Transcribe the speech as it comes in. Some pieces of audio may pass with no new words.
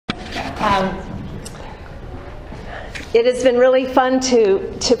It has been really fun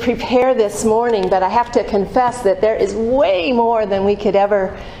to prepare this morning, but I have to confess that there is way more than we could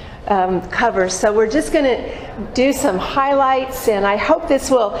ever cover. So we're just going to do some highlights, and I hope this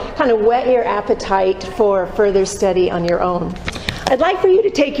will kind of whet your appetite for further study on your own. I'd like for you to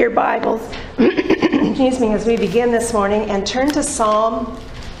take your Bibles, excuse me, as we begin this morning, and turn to Psalm,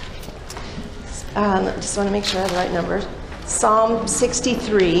 I just want to make sure I have the right number, Psalm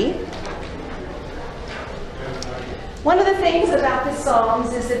 63. One of the things about the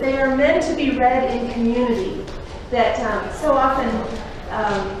Psalms is that they are meant to be read in community. That so often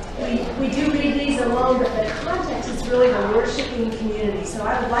we do read these alone, but the context is really the worshiping community. So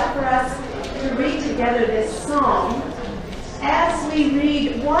I would like for us to read together this psalm. As we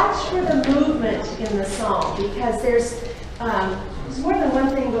read, watch for the movement in the psalm, because there's more than one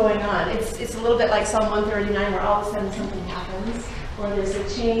thing going on. It's a little bit like Psalm 139, where all of a sudden something happens, or there's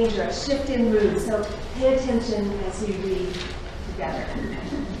a change or a shift in mood. So pay attention as we read together.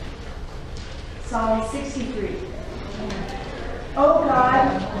 Psalm 63. Oh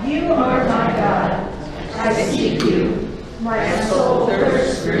God, you are my God. I seek you. My soul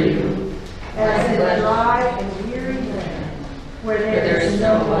thirsts for you, as in a dry and weary land, where there is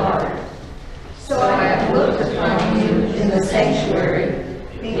no water. So I have looked upon you in the sanctuary,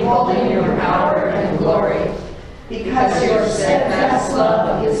 beholding your power and glory. Because your steadfast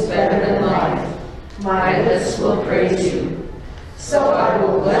love is better than life, my lips will praise you. So I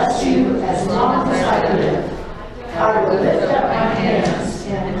will bless you as long as I live. I will lift up my hands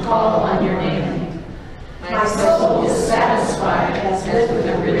and call on your name. My soul is satisfied as with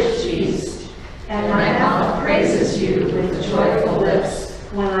a rich feast, and my mouth praises you with joyful lips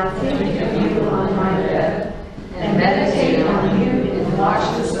when I think of you on my bed, and meditate on you in the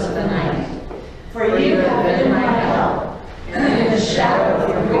watches of the night. For you have been my help, and in the shadow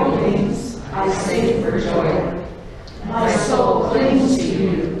of your wings I sing for joy. My soul clings to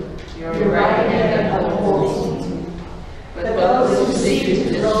you, your right hand upholds me. But those who seek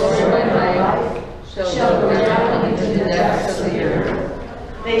to destroy my life shall go down into the depths of the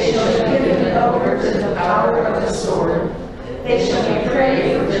earth. They shall be given over to the power of the sword. They shall be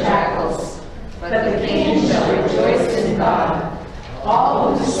prey for jackals, but the king shall rejoice in God.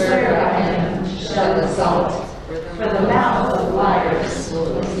 All who swear by him shall exalt, for the mouth of liars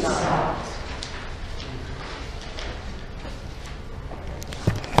will be stopped.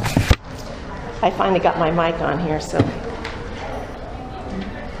 I finally got my mic on here, so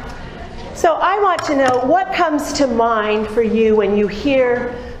I want to know what comes to mind for you when you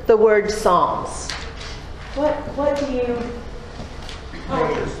hear the word Psalms. What do you?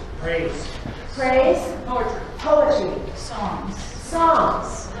 Praise. Praise? Poetry. Songs.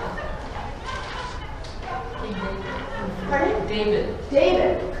 Songs. Pardon?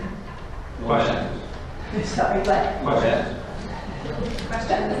 David. Questions. Sorry, what? Questions.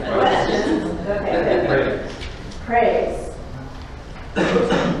 Okay, good. Praise.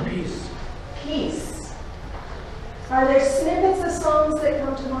 Peace. Are there snippets of songs that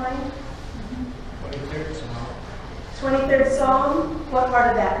come to mind? 23rd Psalm. 23rd Psalm? What part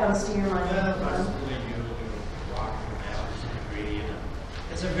of that comes to your mind?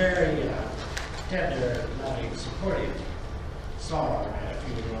 It's a very tender, loving, supportive song. If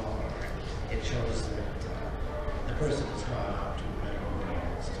you will, it shows that the person has gone out to a better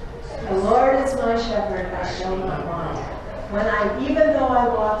world. The Lord is my shepherd, I shall not want. Even though I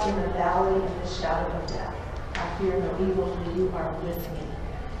walk in the valley of the shadow of death, I fear no evil, for you are with me.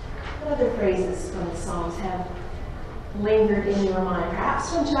 What other phrases from the Psalms have lingered in your mind?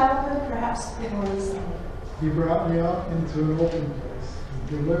 Perhaps from childhood, perhaps before recently. He brought me out into an open place.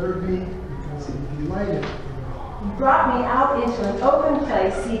 He delivered me because he delighted in me. He brought me out into an open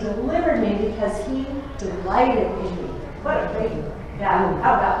place. He delivered me because he delighted in me. What a great, yeah,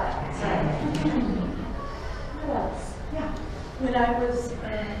 how about that? Sorry. What else? Yeah. When I was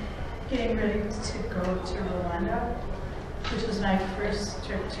getting ready to go to Rwanda, which was my first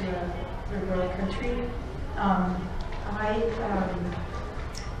trip to a rural country, I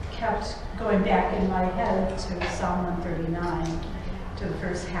kept going back in my head to Psalm 139, to the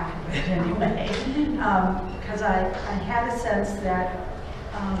first half of it anyway, because I had a sense that,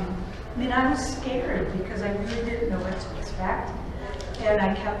 I was scared because I really didn't know what to expect, and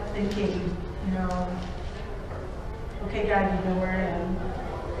I kept thinking, okay, God, you know where I am,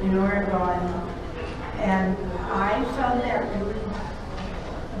 you know where I'm going, and I found that really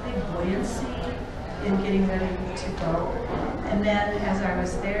a big buoyancy in getting ready to go. And then as I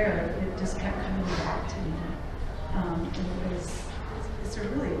was there, it just kept coming back to me. It was it's a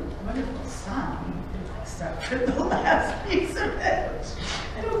really wonderful song, except for the last piece of it.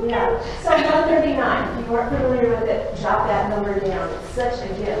 Yeah. So 139, if you weren't familiar with it, jot that number down. It's such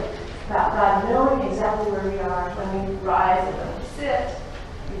a gift about God knowing exactly where we are when we rise and when we sit,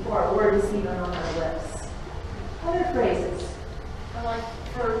 before a word is even on our lips. Other phrases. I like,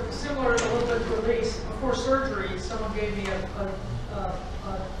 for similar a little bit to Elise, before surgery, someone gave me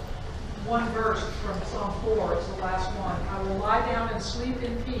one verse from Psalm 4. It's the last one. I will lie down and sleep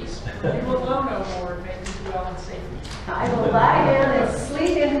in peace. For you alone, O Lord, make me dwell in safety. I will lie down and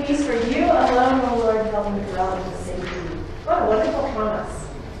sleep in peace, for you alone, O Lord, help me dwell in safety. What a wonderful promise.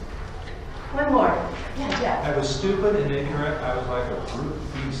 One more. Yeah, Jeff. I was stupid and ignorant. I was like a brute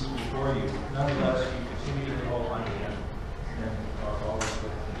beast before you. Nonetheless, you continue to hold my hand and are always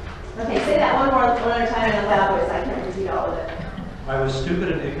with me. Okay, say that one other time in a loud voice. I can't repeat all of it. I was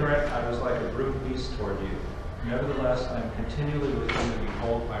stupid and ignorant. I was like a brute beast toward you. Nevertheless, I am continually with you and you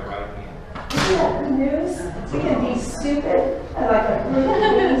hold my right hand. Isn't that good news? We can be stupid and like a brute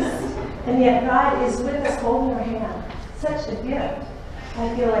beast, and yet God is with us holding our hand. Such a gift.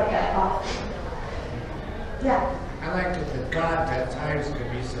 I feel like that often. Yeah. I liked it that God at times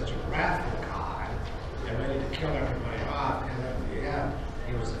could be such a wrathful God and ready to kill everybody off, and at the end,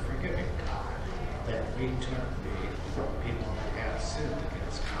 he was a forgiving God that retook the people that had sinned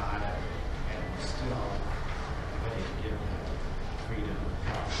against God and was still ready to give them freedom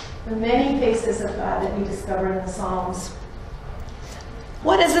and help. The many faces of God that we discover in the Psalms.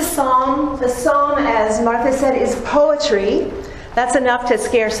 What is a psalm? The psalm, as Martha said, is poetry. That's enough to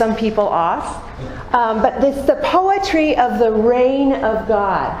scare some people off. But it's the poetry of the reign of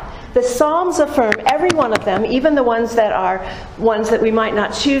God. The Psalms affirm, every one of them, even the ones that we might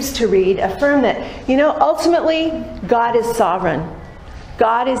not choose to read, affirm that, ultimately, God is sovereign.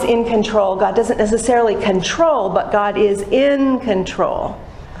 God is in control. God doesn't necessarily control, but God is in control.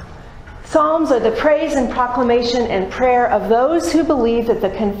 Psalms are the praise and proclamation and prayer of those who believe that the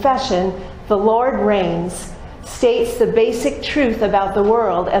confession, the Lord reigns, states the basic truth about the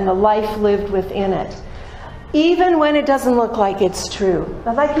world and the life lived within it, even when it doesn't look like it's true.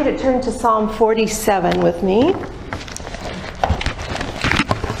 I'd like you to turn to Psalm 47 with me.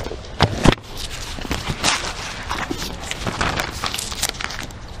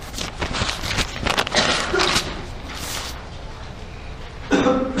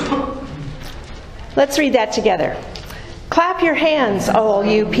 Let's read that together. Clap your hands, all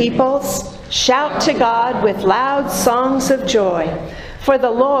you peoples. Shout to God with loud songs of joy. For the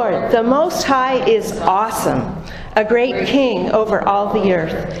Lord, the Most High, is awesome, a great king over all the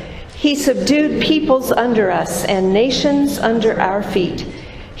earth. He subdued peoples under us and nations under our feet.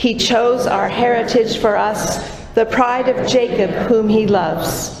 He chose our heritage for us, the pride of Jacob, whom he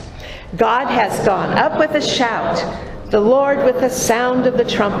loves. God has gone up with a shout, the Lord with the sound of the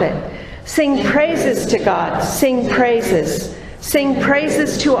trumpet. Sing praises to God, sing praises. Sing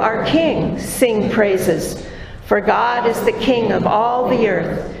praises to our King, sing praises. For God is the King of all the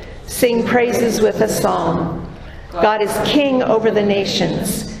earth. Sing praises with a psalm. God is King over the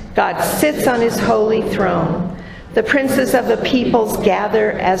nations. God sits on his holy throne. The princes of the peoples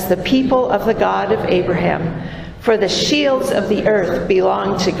gather as the people of the God of Abraham. For the shields of the earth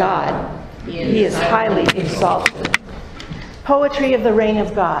belong to God. He is highly exalted. Poetry of the reign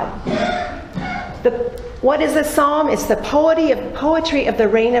of God. What is a psalm? It's the poetry of the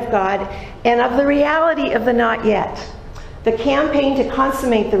reign of God and of the reality of the not yet. The campaign to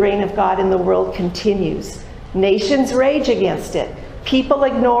consummate the reign of God in the world continues. Nations rage against it. People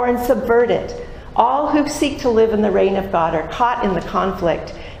ignore and subvert it. All who seek to live in the reign of God are caught in the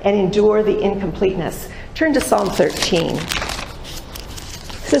conflict and endure the incompleteness. Turn to Psalm 13.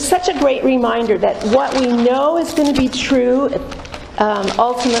 This is such a great reminder that what we know is going to be true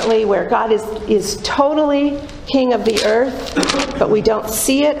ultimately, where God is totally king of the earth, but we don't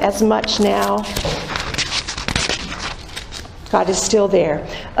see it as much now. God is still there.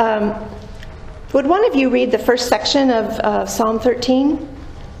 Would one of you read the first section of Psalm 13?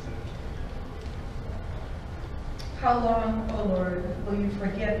 How long, O Lord, will you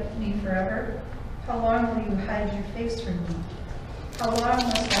forget me forever? How long will you hide your face from me? How long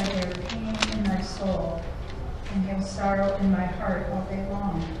must I bear pain in my soul and have sorrow in my heart all day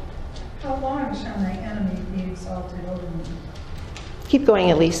long? How long shall my enemy be exalted over me? Keep going,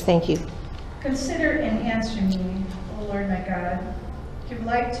 Elise. Thank you. Consider and answer me, O Lord my God. Give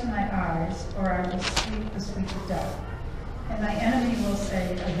light to my eyes, or I will sleep the sleep of death. And my enemy will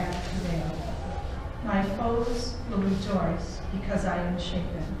say, I have prevailed. My foes will rejoice because I am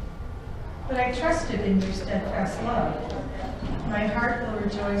shaken. But I trusted in your steadfast love. My heart will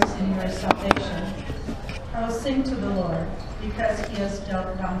rejoice in your salvation. I will sing to the Lord. because he has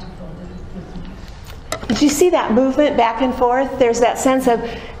dealt bountiful with me. Did you see that movement back and forth? There's that sense of,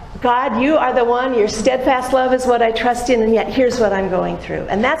 God, you are the one, your steadfast love is what I trust in, and yet here's what I'm going through.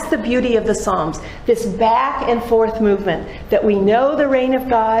 And that's the beauty of the Psalms, this back and forth movement, that we know the reign of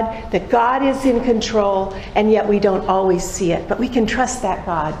God, that God is in control, and yet we don't always see it. But we can trust that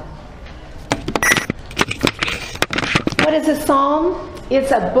God. What is a psalm?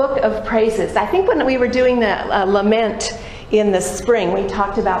 It's a book of praises. I think when we were doing the lament in the spring, we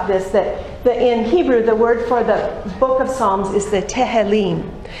talked about this, that in Hebrew, the word for the book of Psalms is the Tehillim.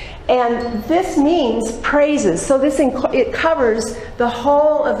 And this means praises. So it covers the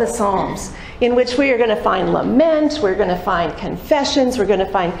whole of the Psalms, in which we are going to find lament, we're going to find confessions, we're going to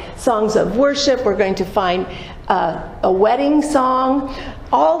find songs of worship, we're going to find a wedding song.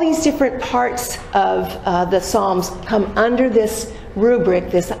 All these different parts of the Psalms come under this rubric,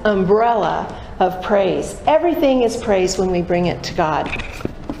 this umbrella of praise. Everything is praise when we bring it to God.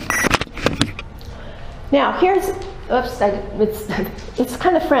 Now, here's, it's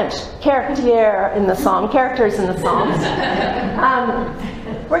kind of French, charactère in the psalm, characters in the Psalms.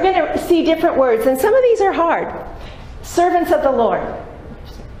 We're going to see different words, and some of these are hard. Servants of the Lord.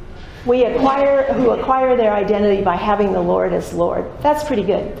 Who acquire their identity by having the Lord as Lord. That's pretty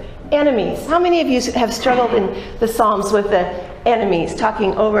good. Enemies. How many of you have struggled in the Psalms with the enemies,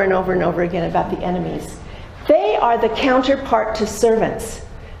 talking over and over and over again about the enemies? They are the counterpart to servants.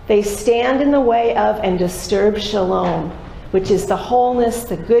 They stand in the way of and disturb shalom, which is the wholeness,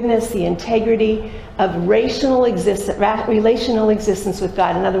 the goodness, the integrity of relational existence with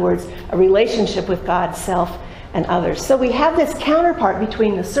God. In other words, a relationship with God, self, and others. So we have this counterpart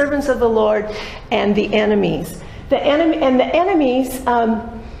between the servants of the Lord and the enemies. The enemies,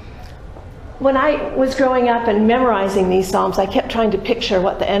 when I was growing up and memorizing these Psalms, I kept trying to picture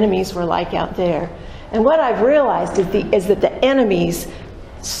what the enemies were like out there. And what I've realized is that the enemies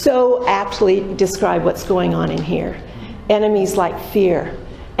so aptly describe what's going on in here. Enemies like fear,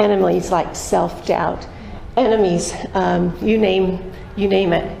 enemies like self-doubt, enemies, you name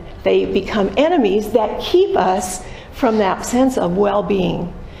it. They become enemies that keep us from that sense of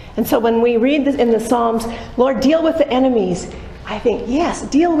well-being. And so when we read in the Psalms, Lord, deal with the enemies, I think, yes,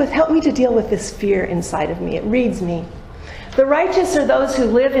 help me to deal with this fear inside of me. It reads me. The righteous are those who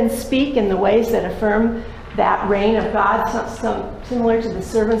live and speak in the ways that affirm that reign of God, similar to the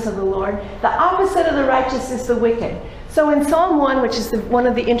servants of the Lord. The opposite of the righteous is the wicked. So in Psalm 1, which is one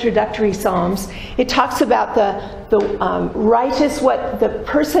of the introductory Psalms, it talks about the righteous, the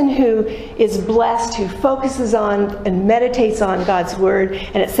person who is blessed, who focuses on and meditates on God's word,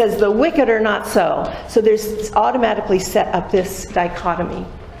 and it says the wicked are not so. So there's automatically set up this dichotomy.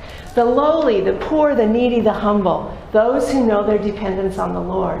 The lowly, the poor, the needy, the humble, those who know their dependence on the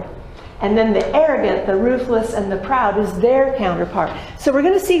Lord. And then the arrogant, the ruthless, and the proud is their counterpart. So we're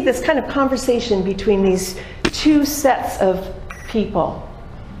going to see this kind of conversation between these two sets of people.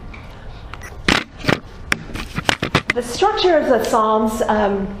 The structure of the Psalms,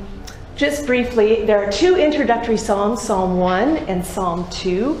 just briefly, there are two introductory Psalms, Psalm 1 and Psalm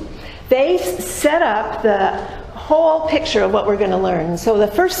 2. They set up the whole picture of what we're going to learn. So the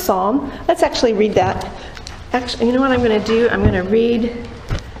first Psalm, let's actually read that. Actually, you know what I'm going to do? I'm going to read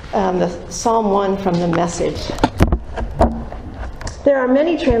the Psalm 1 from the Message. There are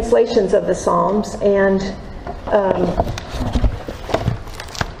many translations of the Psalms, and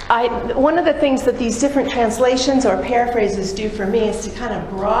one of the things that these different translations or paraphrases do for me is to kind of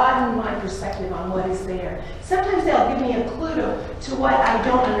broaden my perspective on what is there. Sometimes they'll give me a clue to what I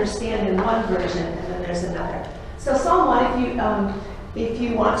don't understand in one version, and then there's another. So Psalm 1, if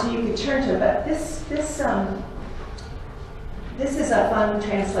you want to, you could turn to it, but this is a fun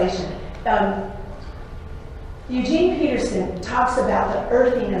translation. Eugene Peterson talks about the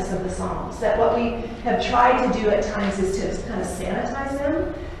earthiness of the Psalms, that what we have tried to do at times is to kind of sanitize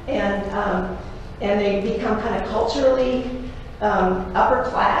them, and they become kind of culturally upper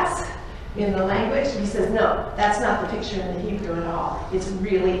class in the language. He says, no, that's not the picture in the Hebrew at all. It's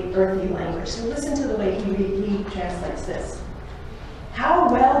really earthy language. So listen to the way he translates this. How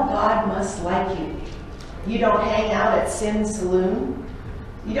well God must like you. You don't hang out at Sin's saloon.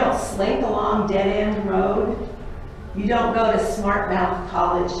 You don't slink along dead-end road. You don't go to smart mouth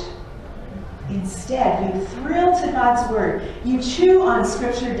college. Instead, you thrill to God's word. You chew on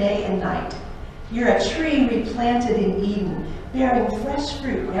scripture day and night. You're a tree replanted in Eden, bearing fresh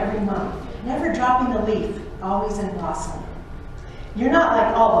fruit every month, never dropping a leaf, always in blossom. You're not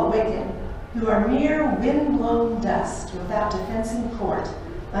like all the wicked, who are mere wind-blown dust without defense in court,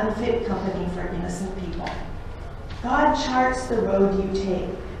 unfit company for innocent people. God charts the road you take.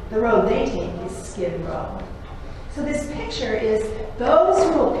 The road they take is Skid Row. So this picture is those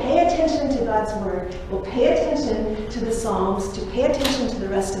who will pay attention to God's word, will pay attention to the Psalms, to pay attention to the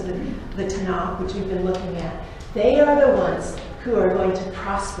rest of the Tanakh, which we've been looking at. They are the ones who are going to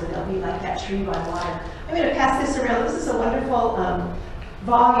prosper. They'll be like that tree by water. I'm going to pass this around. This is a wonderful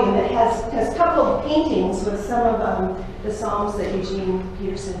volume that has a couple of paintings with some of the Psalms that Eugene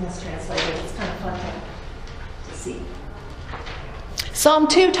Peterson has translated. It's kind of fun to see. Psalm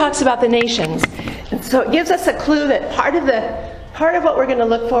 2 talks about the nations. And so it gives us a clue that part of what we're going to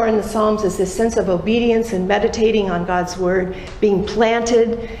look for in the Psalms is this sense of obedience and meditating on God's word, being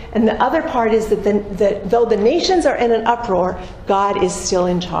planted. And the other part is that though the nations are in an uproar, God is still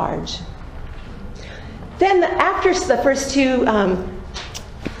in charge. Then after the first two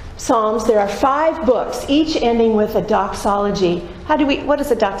Psalms, there are 5 books, each ending with a doxology. What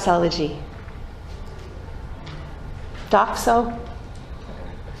is a doxology? Doxo?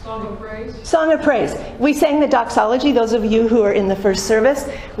 Song of praise. Song of praise. We sang the doxology, those of you who are in the first service.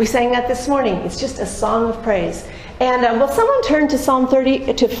 We sang that this morning. It's just a song of praise. And will someone turn to Psalm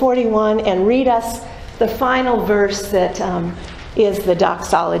 30 to 41 and read us the final verse that is the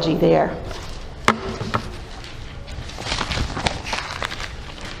doxology there?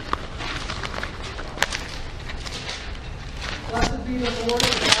 Blessed be the Lord,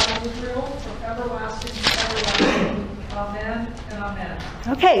 the God of Israel, from everlasting to everlasting. Amen and amen.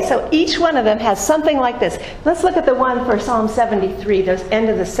 Okay, so each one of them has something like this. Let's look at the one for Psalm 73, the end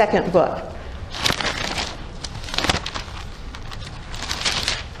of the second book.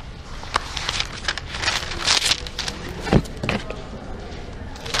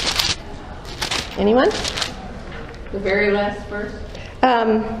 Anyone? The very last verse?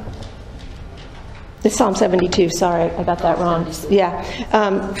 It's Psalm 72, sorry, I got that wrong. Yeah,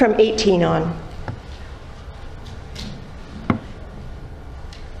 from 18 on.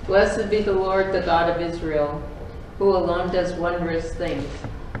 Blessed be the Lord, the God of Israel, who alone does wondrous things.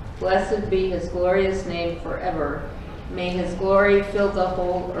 Blessed be his glorious name forever. May his glory fill the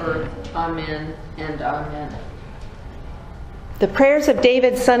whole earth. Amen and amen. The prayers of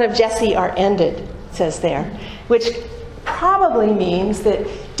David, son of Jesse, are ended, it says there, which probably means that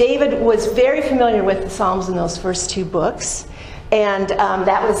David was very familiar with the Psalms in those first 2 books. And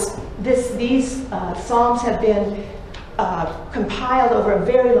these Psalms have been compiled over a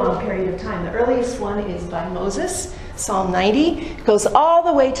very long period of time. The earliest one is by Moses, Psalm 90. It goes all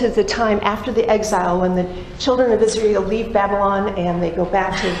the way to the time after the exile when the children of Israel leave Babylon and they go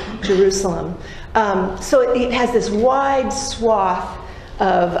back to Jerusalem. So it has this wide swath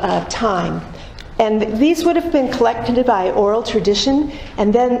of time. And these would have been collected by oral tradition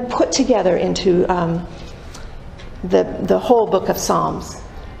and then put together into the whole book of Psalms.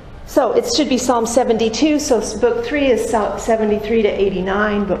 So it should be Psalm 72. So book 3 is 73 to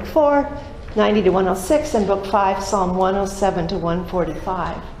 89, book 4, 90 to 106, and book 5, Psalm 107 to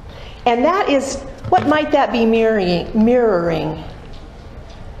 145. And that is, what might that be mirroring?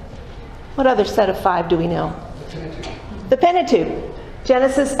 What other set of 5 do we know? The Pentateuch.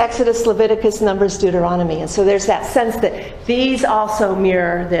 Genesis, Exodus, Leviticus, Numbers, Deuteronomy. And so there's that sense that these also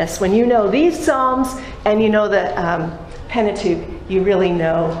mirror this. When you know these Psalms and you know the Pentateuch, you really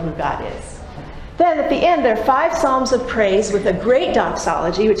know who God is. Then at the end, there are 5 Psalms of praise with a great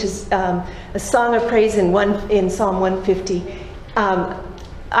doxology, which is a song of praise in Psalm 150.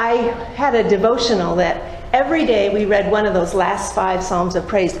 I had a devotional that every day we read one of those last 5 Psalms of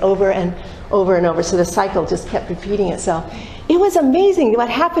praise over and over and over. So the cycle just kept repeating itself. It was amazing what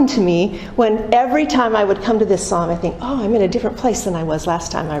happened to me when every time I would come to this psalm, I think, oh, I'm in a different place than I was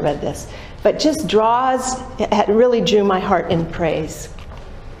last time I read this. But just it really drew my heart in praise.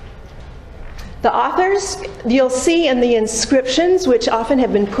 The authors, you'll see in the inscriptions, which often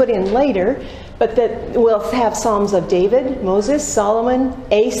have been put in later, but that will have Psalms of David, Moses, Solomon,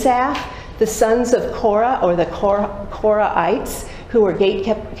 Asaph, the sons of Korah, or the Korahites, who were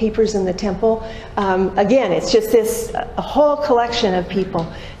gatekeepers in the temple. Again, it's just a whole collection of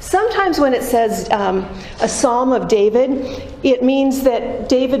people. Sometimes when it says a psalm of David, it means that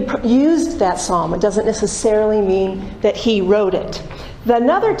David used that psalm. It doesn't necessarily mean that he wrote it.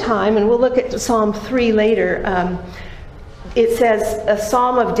 Another time, and we'll look at Psalm 3 later, it says a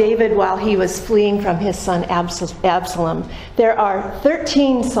psalm of David while he was fleeing from his son Absalom. There are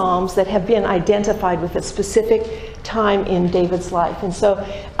 13 psalms that have been identified with a specific time in David's life. And so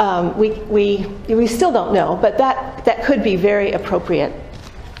we still don't know, but that could be very appropriate.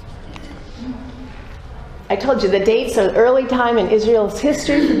 I told you the dates are the early time in Israel's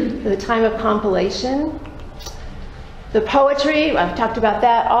history, the time of compilation. The poetry, I've talked about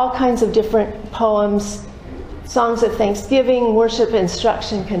that, all kinds of different poems. Songs of thanksgiving, worship,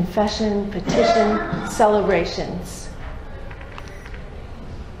 instruction, confession, petition, celebrations.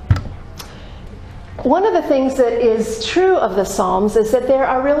 One of the things that is true of the Psalms is that there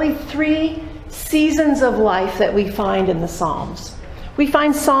are really 3 seasons of life that we find in the Psalms. We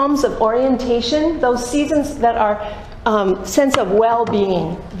find Psalms of orientation, those seasons that are sense of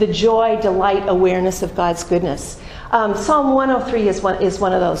well-being, the joy, delight, awareness of God's goodness. Psalm 103 is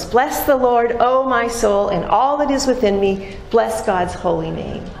one of those. Bless the Lord, O my soul, and all that is within me. Bless God's holy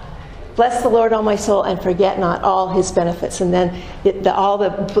name. Bless the Lord, O my soul, and forget not all his benefits. And then all the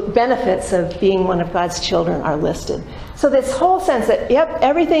benefits of being one of God's children are listed. So this whole sense that, yep,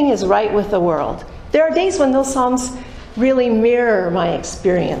 everything is right with the world. There are days when those Psalms really mirror my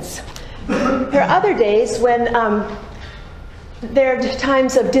experience. There are other days when there are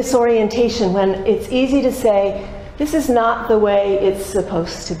times of disorientation, when it's easy to say, this is not the way it's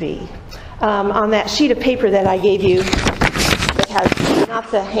supposed to be. On that sheet of paper that I gave you, that has not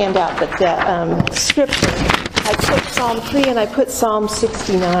the handout, but the scripture, I put Psalm 3 and I put Psalm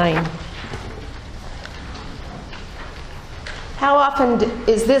 69. How often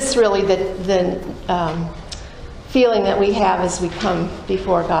is this really the feeling that we have as we come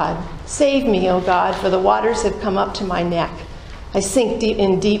before God? Save me, O God, for the waters have come up to my neck. I sink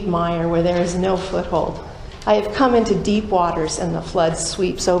in deep mire where there is no foothold. I have come into deep waters and the flood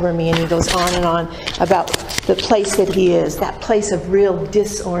sweeps over me. And he goes on and on about the place that he is, that place of real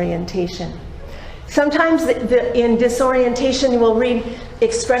disorientation. Sometimes in disorientation we'll read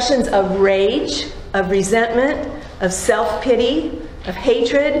expressions of rage, of resentment, of self-pity, of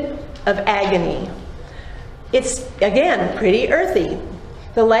hatred, of agony. It's, again, pretty earthy.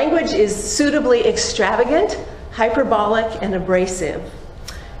 The language is suitably extravagant, hyperbolic, and abrasive.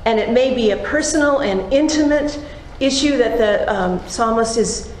 And it may be a personal and intimate issue that the psalmist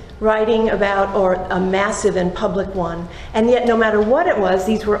is writing about, or a massive and public one. And yet, no matter what it was,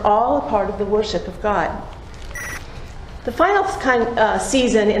 these were all a part of the worship of God. The final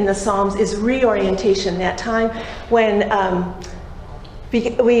season in the Psalms is reorientation, that time when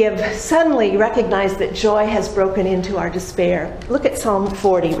we have suddenly recognized that joy has broken into our despair. Look at Psalm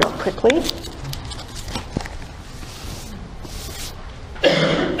 40 real quickly.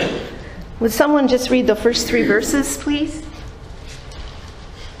 Would someone just read the first 3 verses, please?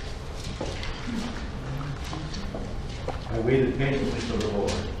 I waited patiently for the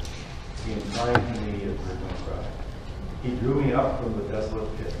Lord. He inclined to me and heard my cry. He drew me up from the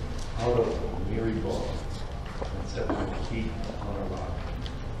desolate pit, out of the weary bog, and set my feet upon a rock,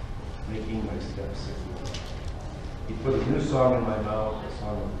 making my steps secure. He put a new song in my mouth, a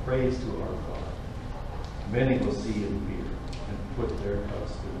song of praise to our God. Many will see and fear, and put their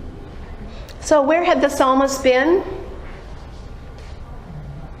trust in you. So where had the psalmist been?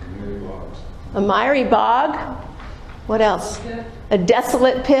 Weary bogs. A miry bog. What else? A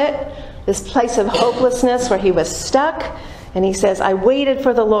desolate pit. This place of hopelessness where he was stuck. And he says, I waited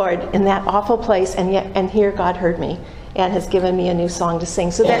for the Lord in that awful place, and here God heard me and has given me a new song to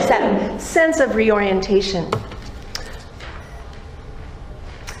sing. So there's that sense of reorientation.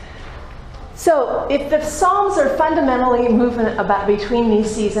 So if the Psalms are fundamentally movement about between these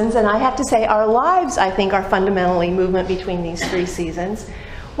seasons, and I have to say our lives, I think, are fundamentally movement between these 3 seasons,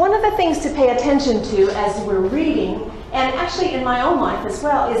 one of the things to pay attention to as we're reading, and actually in my own life as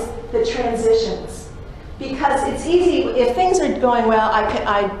well, is the transitions. Because it's easy, if things are going well,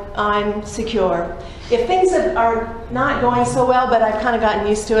 I'm secure. If things are not going so well, but I've kind of gotten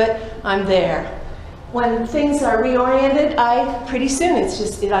used to it, I'm there. When things are reoriented, pretty soon it's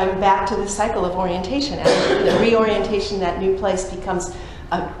just, I'm back to the cycle of orientation. And the reorientation, that new place becomes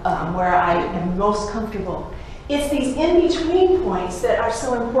where I am most comfortable. It's these in-between points that are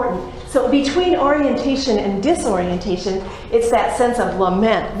so important. So between orientation and disorientation, it's that sense of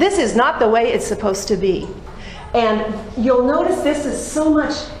lament. This is not the way it's supposed to be. And you'll notice this is so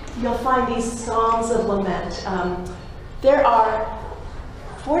much, you'll find these psalms of lament. There are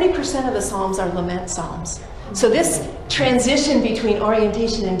 40% of the Psalms are lament psalms. So this transition between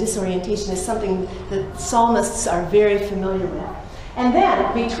orientation and disorientation is something that psalmists are very familiar with. And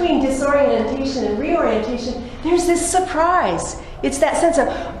then, between disorientation and reorientation, there's this surprise. It's that sense of,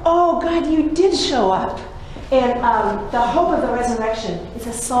 oh, God, you did show up. And the hope of the resurrection is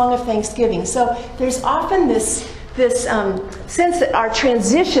a song of thanksgiving. So there's often this sense that our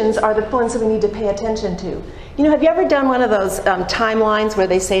transitions are the ones that we need to pay attention to. You know, have you ever done one of those timelines where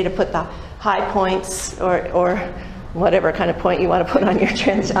they say to put the high points or whatever kind of point you want to put on your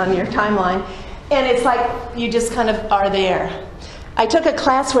timeline, and it's like you just kind of are there. I took a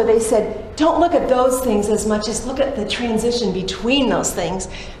class where they said, don't look at those things as much as look at the transition between those things,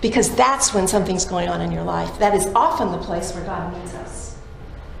 because that's when something's going on in your life. That is often the place where God meets us.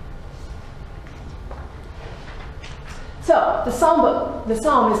 So, the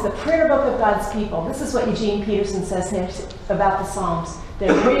Psalm is the prayer book of God's people. This is what Eugene Peterson says here about the Psalms.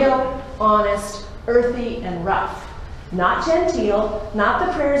 They're real, honest, earthy, and rough. Not genteel, not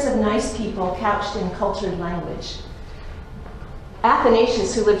the prayers of nice people couched in cultured language.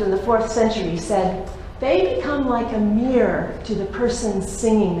 Athanasius, who lived in the 4th century, said, they become like a mirror to the person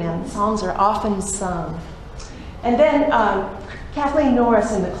singing them. Psalms are often sung. And then Kathleen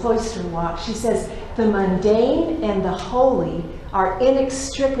Norris in the Cloister Walk, she says, the mundane and the holy are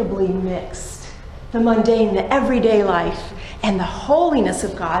inextricably mixed. The mundane, the everyday life, and the holiness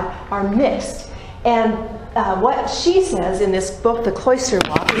of God are mixed. And what she says in this book, The Cloister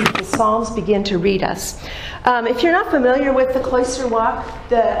Walk, is the Psalms begin to read us. If you're not familiar with The Cloister Walk,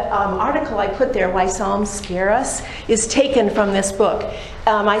 the article I put there, Why Psalms Scare Us, is taken from this book.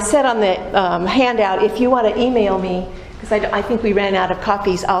 I said on the handout, if you want to email me, because I think we ran out of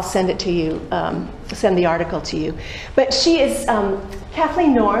copies, I'll send it to you, send the article to you. But she is,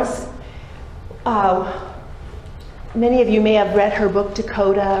 Kathleen Norris, many of you may have read her book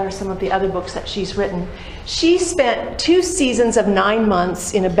Dakota or some of the other books that she's written. She spent 2 seasons of 9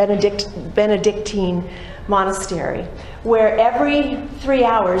 months in a Benedictine monastery where every 3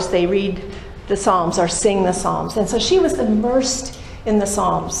 hours they read the Psalms or sing the Psalms. And so she was immersed in the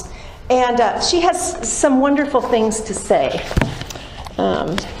Psalms. And she has some wonderful things to say.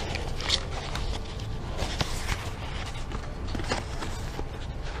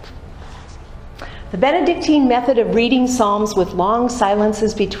 The Benedictine method of reading Psalms with long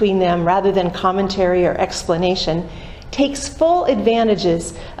silences between them rather than commentary or explanation takes full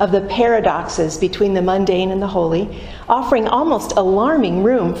advantages of the paradoxes between the mundane and the holy, offering almost alarming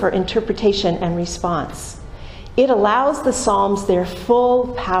room for interpretation and response. It allows the Psalms their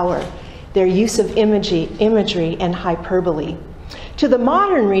full power, their use of imagery and hyperbole. To the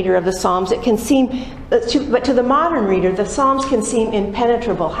modern reader of the Psalms, it can seem, but to the modern reader, the Psalms can seem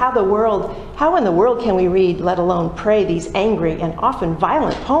impenetrable. How in the world can we read, let alone pray, these angry and often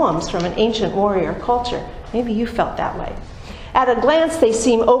violent poems from an ancient warrior culture? Maybe you felt that way. At a glance, they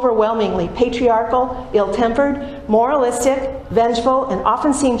seem overwhelmingly patriarchal, ill-tempered, moralistic, vengeful, and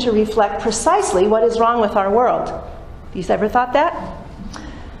often seem to reflect precisely what is wrong with our world. Have you ever thought that?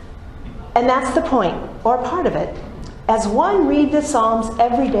 And that's the point, or part of it. As one reads the Psalms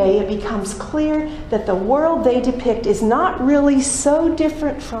every day, it becomes clear that the world they depict is not really so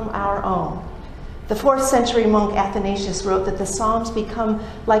different from our own. The 4th century monk Athanasius wrote that the Psalms become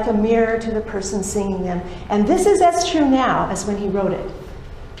like a mirror to the person singing them. And this is as true now as when he wrote it.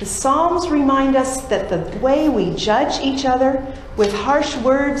 The Psalms remind us that the way we judge each other with harsh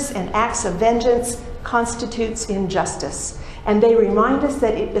words and acts of vengeance constitutes injustice. And they remind us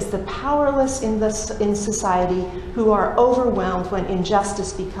that it is the powerless in society who are overwhelmed when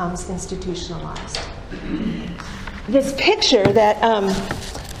injustice becomes institutionalized. This picture that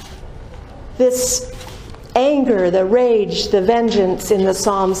this anger, the rage, the vengeance in the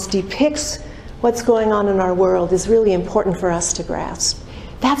Psalms depicts what's going on in our world is really important for us to grasp.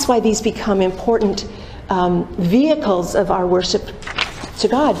 That's why these become important vehicles of our worship to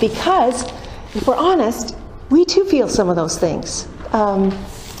God, because, if we're honest, we too feel some of those things. And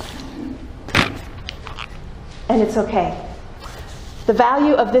it's okay. The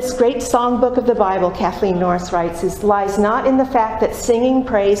value of this great songbook of the Bible, Kathleen Norris writes, lies not in the fact that singing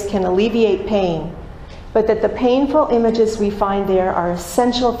praise can alleviate pain, but that the painful images we find there are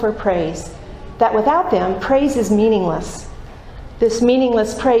essential for praise, that without them, praise is meaningless. This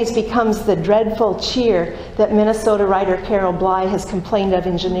meaningless praise becomes the dreadful cheer that Minnesota writer Carol Bly has complained of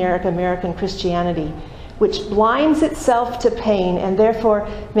in generic American Christianity, which blinds itself to pain and therefore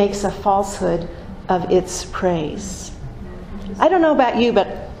makes a falsehood of its praise. I don't know about you, but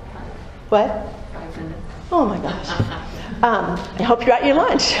what? 5 minutes. Oh my gosh. I hope you're at your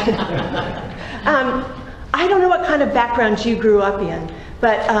lunch. I don't know what kind of background you grew up in,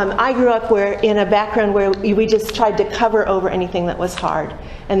 but I grew up in a background where we just tried to cover over anything that was hard,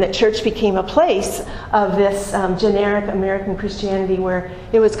 and that church became a place of this generic American Christianity where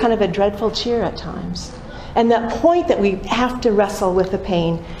it was kind of a dreadful cheer at times. And the point that we have to wrestle with the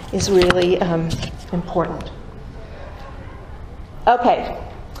pain is really important. Okay,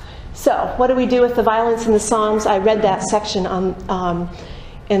 so what do we do with the violence in the Psalms? I read that section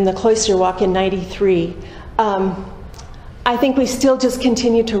in the Cloister Walk in '93. I think we still just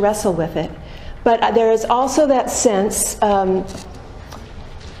continue to wrestle with it. But there is also that sense,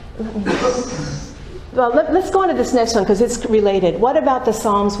 Well, let's go on to this next one because it's related. What about the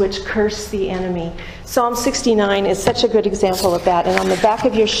Psalms which curse the enemy? Psalm 69 is such a good example of that. And on the back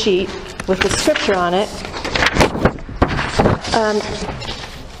of your sheet with the scripture on it,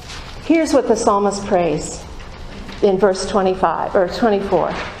 here's what the psalmist prays in verse 25 or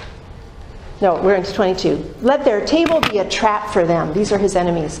 24. No, we're into 22. Let their table be a trap for them. These are his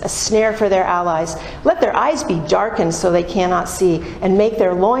enemies, a snare for their allies. Let their eyes be darkened so they cannot see, and make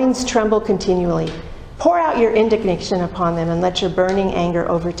their loins tremble continually. Pour out your indignation upon them, and let your burning anger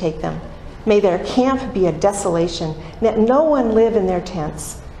overtake them. May their camp be a desolation. Let no one live in their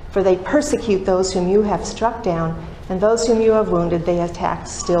tents, for they persecute those whom you have struck down, and those whom you have wounded they attack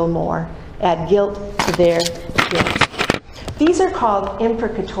still more. Add guilt to their guilt. These are called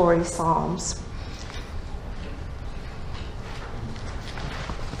imprecatory psalms.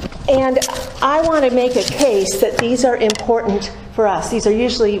 And I want to make a case that these are important for us. These are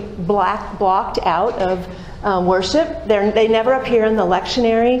usually blocked out of worship. They never appear in the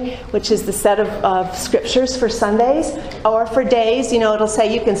lectionary, which is the set of scriptures for Sundays, or for days. You know, it'll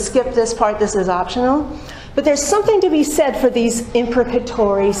say you can skip this part, this is optional. But there's something to be said for these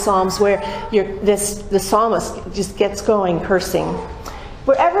imprecatory psalms where the psalmist just gets going cursing.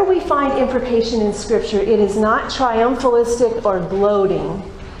 Wherever we find imprecation in Scripture, it is not triumphalistic or gloating.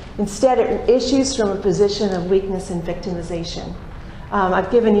 Instead, it issues from a position of weakness and victimization.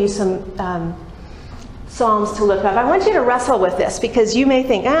 I've given you some psalms to look up. I want you to wrestle with this because you may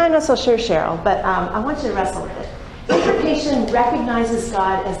think, I'm not so sure, Sharol, but I want you to wrestle with it. Imprecation recognizes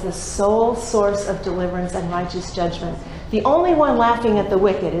God as the sole source of deliverance and righteous judgment. The only one laughing at the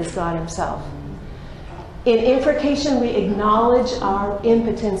wicked is God himself. In imprecation, we acknowledge our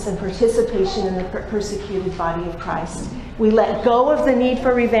impotence and participation in the persecuted body of Christ. We let go of the need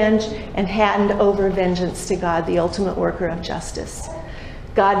for revenge and hand over vengeance to God, the ultimate worker of justice.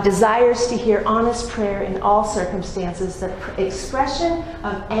 God desires to hear honest prayer in all circumstances. The expression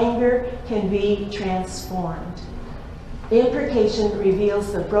of anger can be transformed. Imprecation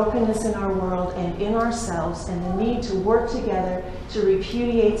reveals the brokenness in our world and in ourselves and the need to work together to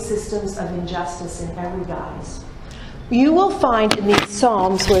repudiate systems of injustice in every guise. You will find in these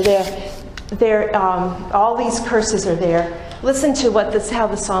Psalms where all these curses are there. Listen to how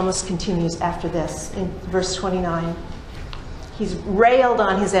the psalmist continues after this in verse 29. He's railed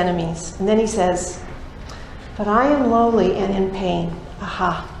on his enemies. And then he says, but I am lowly and in pain.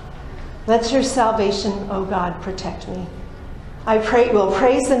 Aha. Let your salvation, O God, protect me. I will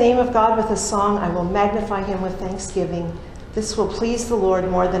praise the name of God with a song. I will magnify him with thanksgiving. This will please the Lord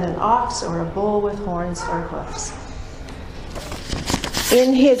more than an ox or a bull with horns or hoofs.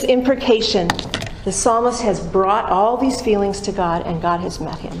 In his imprecation, the psalmist has brought all these feelings to God, and God has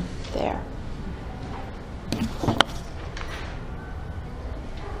met him there.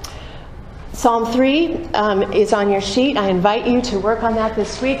 Psalm 3 is on your sheet. I invite you to work on that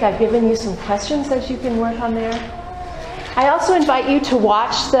this week. I've given you some questions that you can work on there. I also invite you to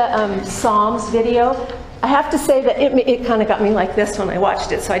watch the Psalms video. I have to say that it kind of got me like this when I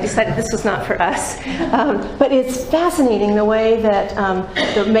watched it, so I decided this was not for us. But it's fascinating the way that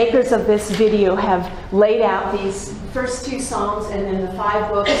the makers of this video have laid out these first two Psalms and then the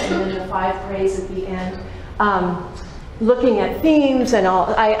 5 books and then the 5 praise at the end. Looking at themes and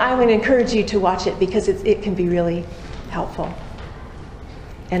all. I would encourage you to watch it because it can be really helpful.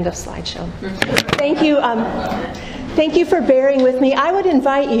 End of slideshow. Thank you. Thank you for bearing with me. I would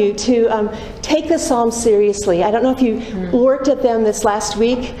invite you to take the Psalms seriously. I don't know if you worked at them this last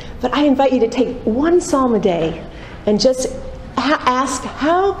week, but I invite you to take one Psalm a day and just ask,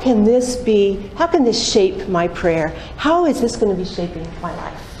 how can this shape my prayer? How is this going to be shaping my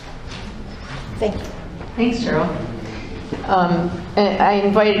life? Thank you. Thanks, Sharol. I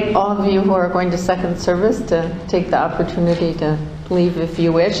invite all of you who are going to second service to take the opportunity to leave if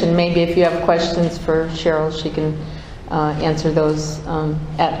you wish, and maybe if you have questions for Sharol, she can answer those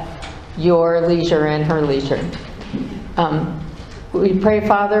at your leisure and her leisure. We pray,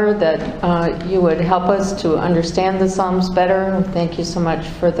 Father, that you would help us to understand the Psalms better. Thank you so much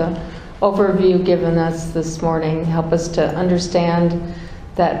for the overview given us this morning. Help us to understand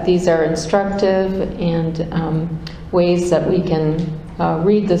that these are instructive and ways that we can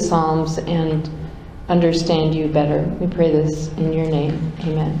read the Psalms and understand you better. We pray this in your name.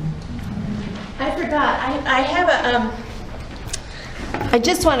 Amen. I forgot. I have I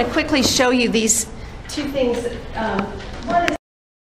just want to quickly show you these two things. One is